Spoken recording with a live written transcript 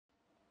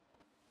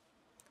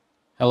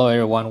Hello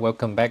everyone,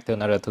 welcome back to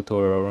another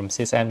tutorial from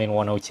sysadmin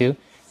 102.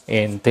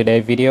 In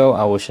today's video,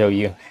 I will show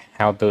you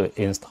how to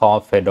install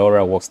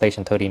Fedora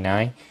Workstation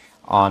 39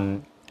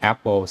 on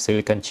Apple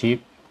Silicon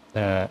chip,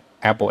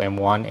 Apple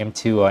M1,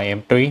 M2 or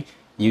M3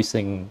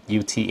 using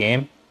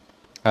UTM.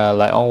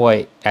 Like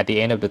always, at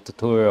the end of the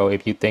tutorial,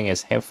 if you think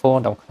it's helpful,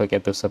 don't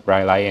forget to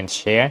subscribe, like and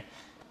share.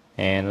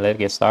 And let's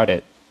get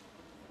started.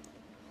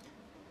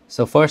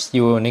 So first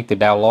you will need to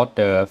download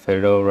the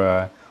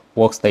Fedora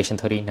Workstation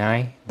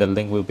 39. The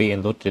link will be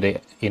included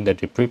in the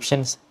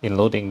descriptions,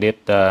 including this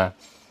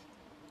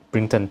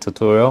printed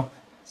tutorial.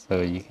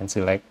 So you can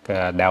select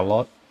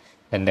download,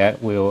 and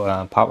that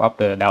will pop up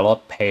the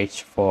download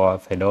page for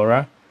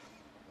Fedora.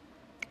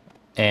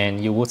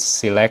 And you would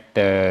select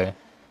the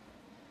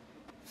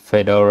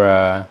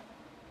Fedora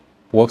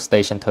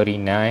Workstation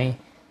 39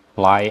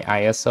 Live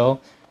ISO,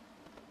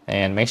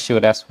 and make sure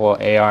that's for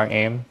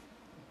ARM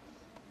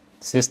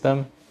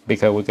system,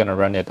 because we're going to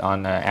run it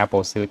on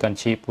Apple Silicon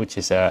chip, which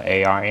is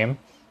ARM,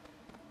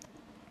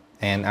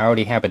 and I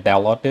already have it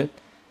downloaded.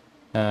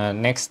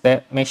 Next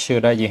step, make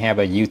sure that you have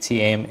a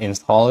UTM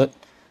installed.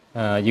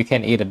 You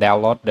can either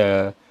download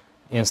the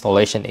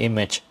installation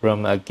image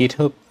from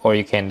GitHub, or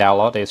you can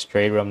download it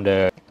straight from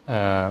the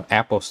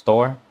Apple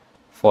Store.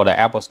 For the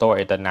Apple Store,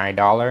 it's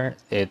 $9.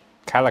 It's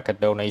kind of like a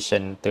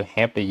donation to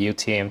help the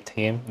UTM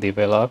team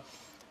develop.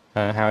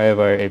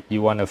 However, if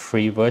you want a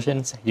free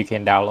versions, you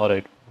can download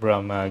it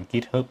from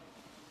GitHub.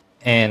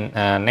 And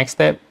next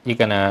step, you're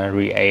gonna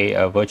create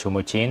a virtual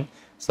machine.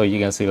 So you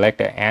can select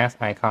the add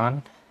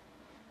icon,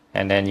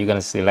 and then you're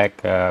gonna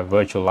select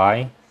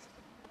virtualize,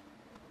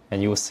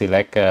 and you will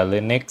select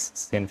Linux,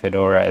 since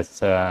Fedora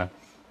is a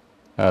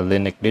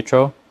Linux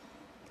distro.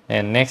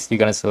 And next, you're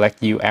gonna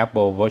select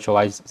Apple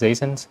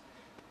virtualizations.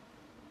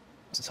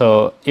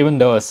 So even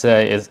though it's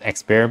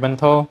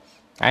experimental,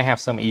 I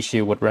have some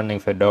issue with running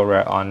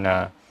Fedora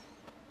on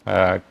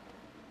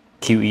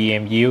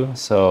QEMU,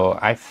 so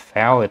I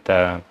found it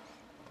a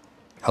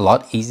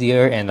lot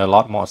easier and a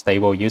lot more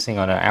stable using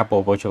on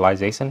Apple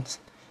virtualizations.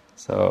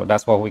 So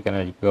that's what we're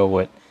gonna go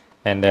with.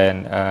 And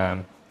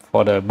then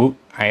for the boot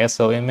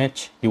ISO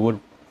image, you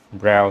would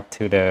browse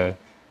to the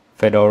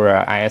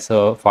Fedora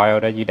ISO file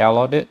that you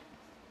downloaded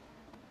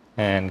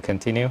and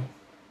continue.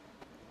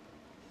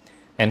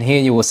 And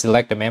here you will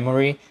select the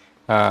memory.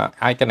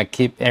 I'm gonna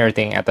keep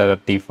everything at the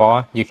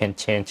default. You can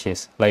change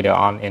this later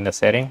on in the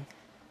setting.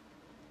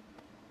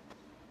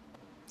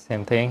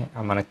 Same thing,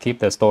 I'm gonna keep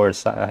the storage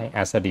size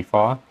as a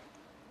default.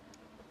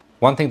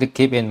 One thing to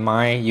keep in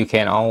mind, you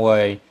can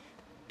always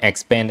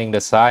expanding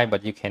the size,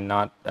 but you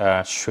cannot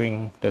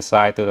shrink the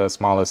size to the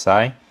smaller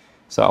size.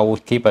 So I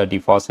would keep a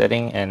default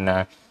setting,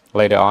 and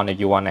later on, if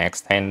you want to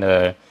extend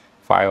the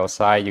file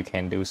size, you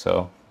can do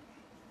so.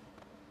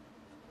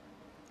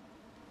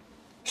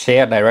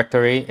 Share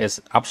directory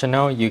is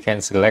optional. You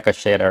can select a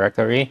share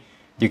directory.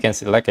 You can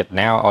select it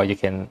now, or you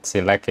can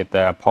select it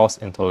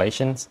post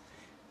installations.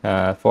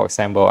 For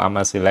example, I'm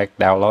gonna select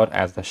download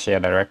as the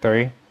share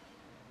directory,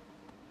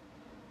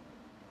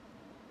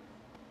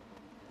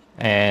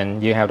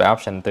 and you have the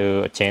option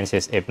to change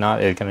this. If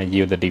not, it's gonna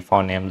use the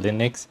default name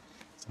Linux.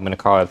 So I'm gonna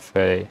call it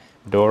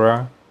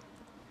Fedora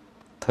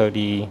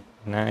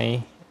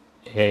 39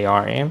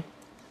 ARM.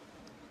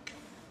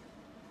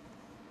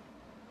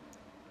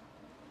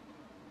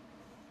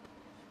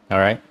 All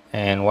right,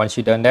 and once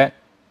you've done that,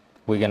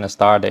 we're gonna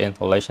start the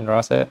installation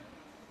process.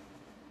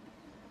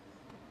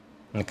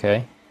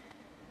 Okay,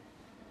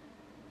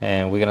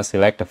 and we're gonna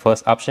select the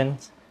first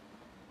options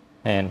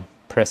and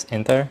press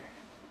enter.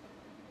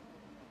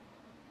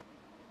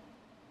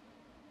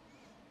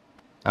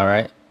 All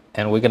right,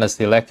 and we're gonna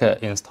select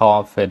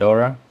install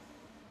Fedora,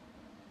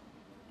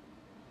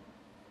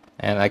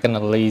 and I'm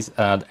gonna leave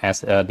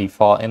as a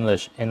default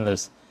English.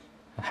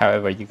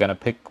 However, you're gonna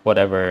pick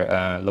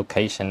whatever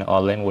location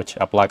or language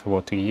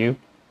applicable to you.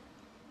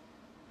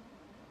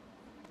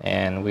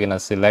 And we're gonna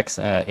select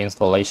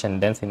installation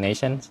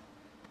destinations,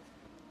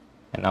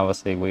 and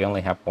obviously we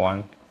only have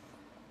one,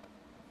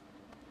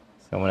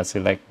 so I'm gonna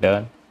select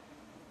done,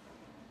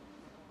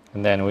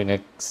 and then we're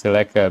gonna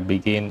select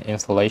begin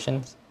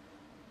installations.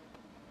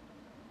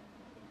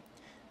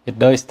 It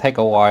does take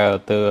a while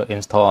to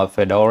install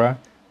Fedora,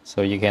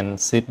 so you can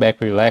sit back,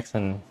 relax,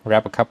 and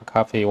grab a cup of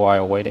coffee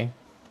while waiting.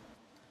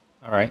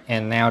 Alright,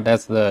 and now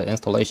that the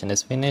installation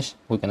is finished,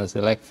 we're gonna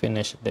select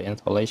finish the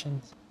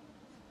installations.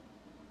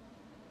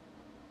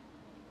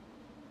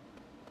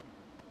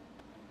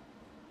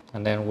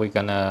 And then we're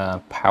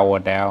gonna power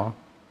down.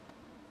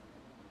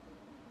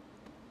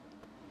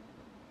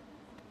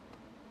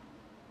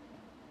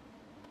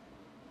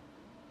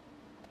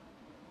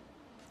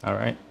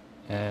 Alright,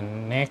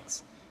 and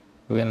next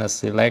we're gonna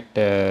select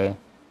the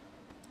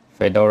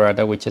Fedora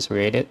that we just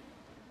created,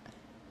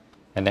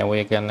 and then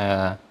we're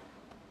gonna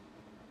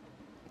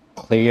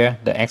clear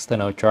the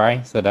external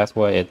drive, so that's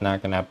why it's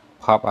not gonna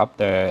pop up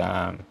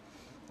the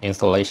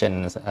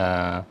installation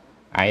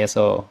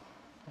ISO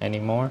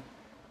anymore.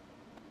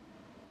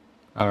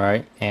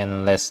 Alright,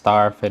 and let's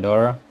start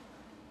Fedora.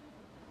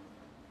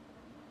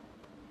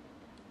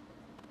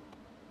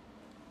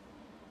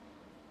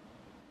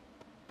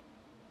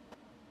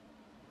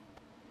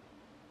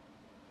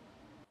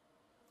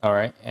 All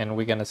right, and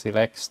we're gonna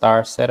select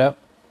Start Setup,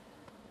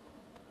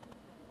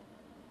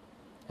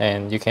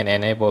 and you can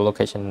enable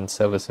location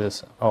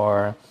services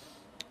or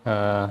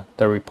the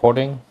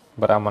reporting,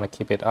 but I'm gonna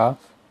keep it off.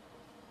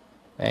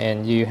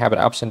 And you have an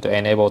option to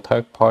enable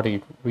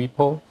third-party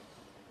repo,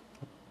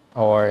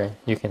 or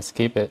you can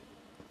skip it.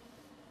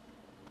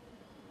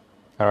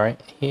 All right,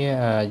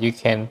 here you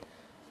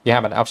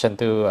have an option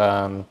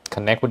to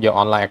connect with your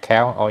online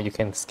account, or you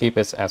can skip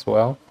it as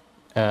well.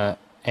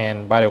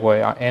 And by the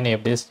way, any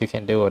of this you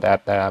can do it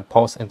at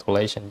post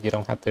installation. You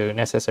don't have to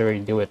necessarily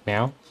do it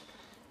now.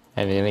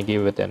 And then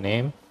give it a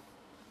name.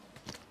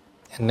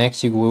 And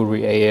next you will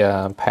create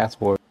a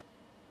password.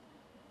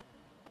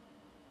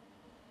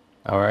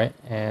 All right,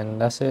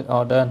 and that's it,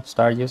 all done.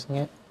 Start using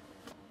it.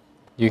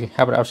 You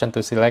have an option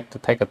to select to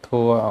take a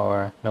tour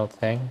or no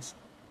thanks.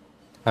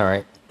 All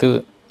right,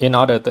 in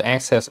order to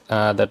access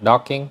the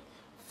docking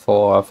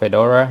for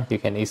Fedora, you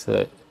can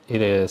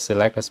either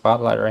select the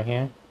spotlight right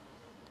here,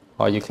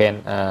 or you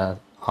can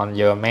on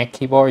your Mac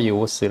keyboard you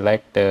will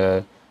select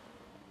the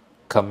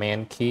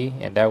command key,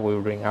 and that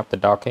will bring up the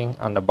docking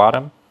on the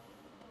bottom.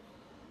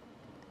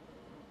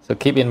 So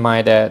keep in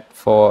mind that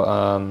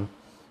for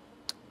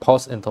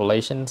post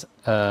installations,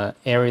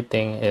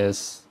 everything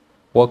is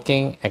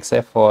working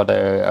except for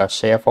the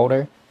share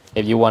folder.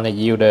 If you want to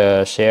use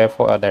the share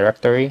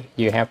directory,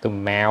 you have to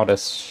mount the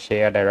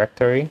share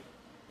directory,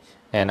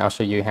 and I'll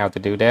show you how to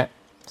do that.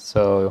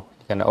 So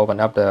you're gonna open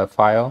up the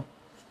file,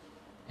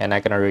 and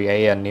I'm gonna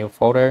create a new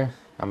folder.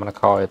 I'm gonna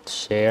call it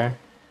share.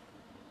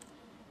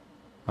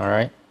 All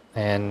right,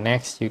 and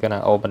next you're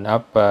gonna open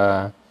up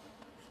a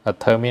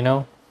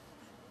terminal.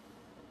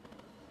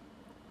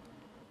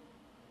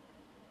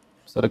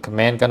 So the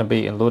command gonna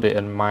be included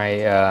in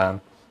my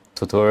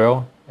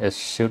tutorial. It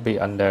should be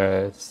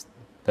under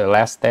the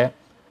last step,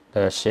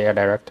 the share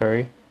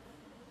directory.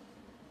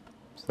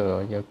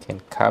 So you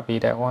can copy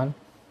that one.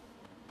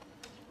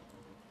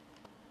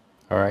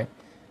 All right,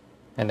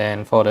 and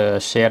then for the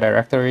share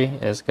directory,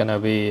 it's gonna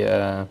be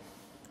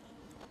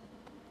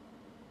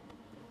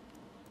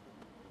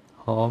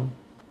home,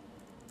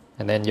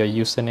 and then your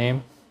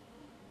username,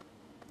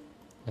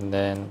 and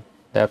then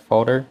that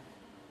folder,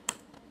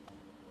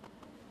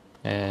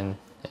 and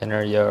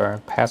enter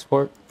your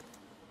password.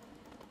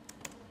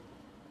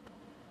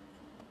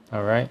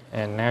 All right,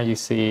 and now you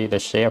see the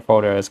share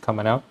folder is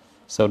coming up.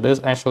 So this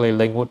actually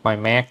linked with my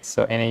Mac,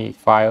 so any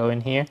file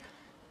in here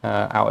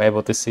I'll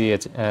able to see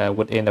it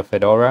within the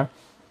Fedora.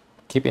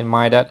 Keep in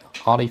mind that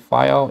all the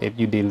file, if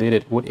you delete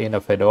it within the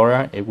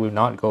Fedora, it will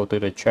not go to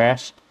the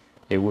trash.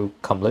 It will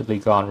completely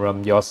gone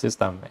from your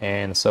system,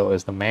 and so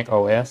is the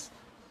macOS.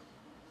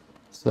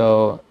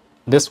 So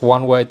this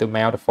one way to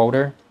mount a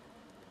folder.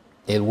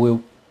 It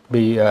will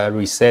be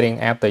resetting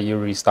after you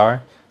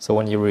restart. So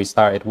when you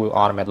restart, it will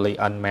automatically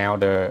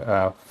unmount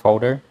the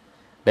folder.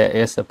 There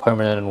is a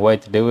permanent way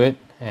to do it,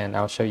 and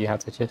I'll show you how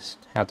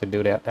to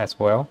do that as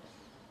well.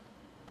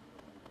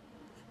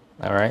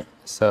 All right.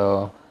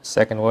 So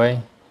second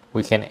way,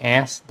 we can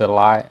add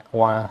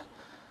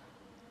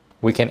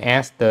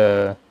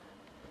the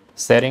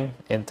setting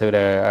into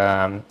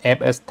the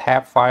fs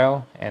tab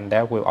file, and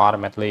that will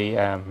automatically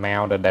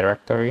mount the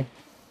directory.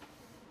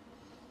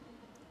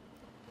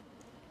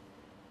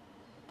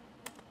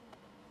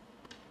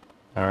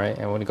 All right,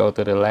 and we'll go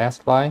to the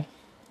last line.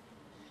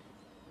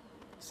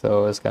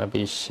 So it's going to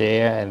be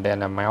share and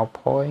then a mount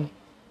point.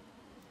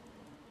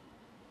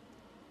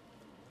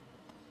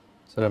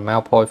 So the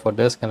mount point for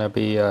this is going to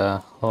be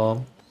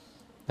home,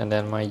 and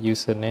then my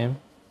username.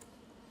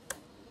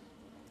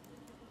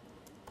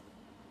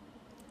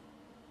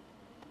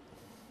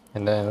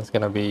 And then it's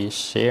going to be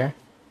share.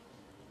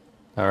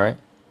 All right,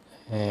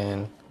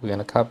 and we're going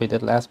to copy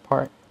that last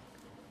part.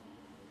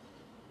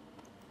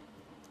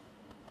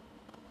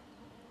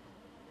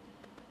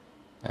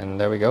 And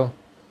there we go.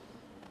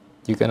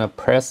 You're gonna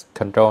press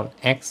Ctrl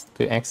X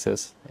to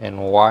access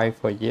and Y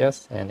for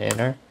yes, and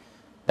enter.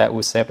 That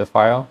will save the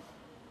file.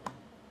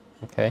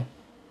 Okay.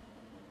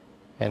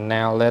 And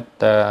now let's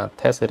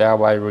test it out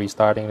by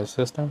restarting the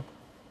system.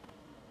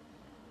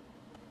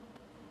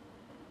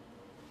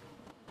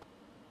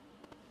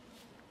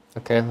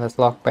 Okay, let's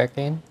log back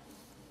in.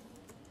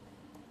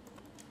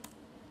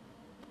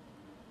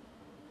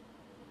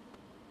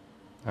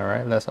 All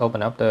right, let's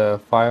open up the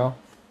file.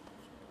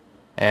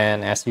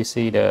 And as you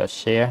see, the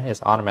share is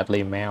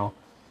automatically mailed.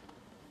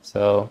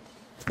 So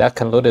that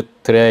concluded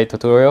today's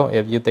tutorial.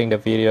 If you think the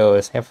video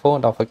is helpful,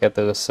 don't forget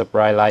to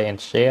subscribe, like, and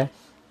share.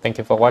 Thank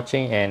you for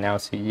watching, and I'll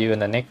see you in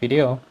the next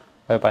video.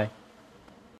 Bye bye.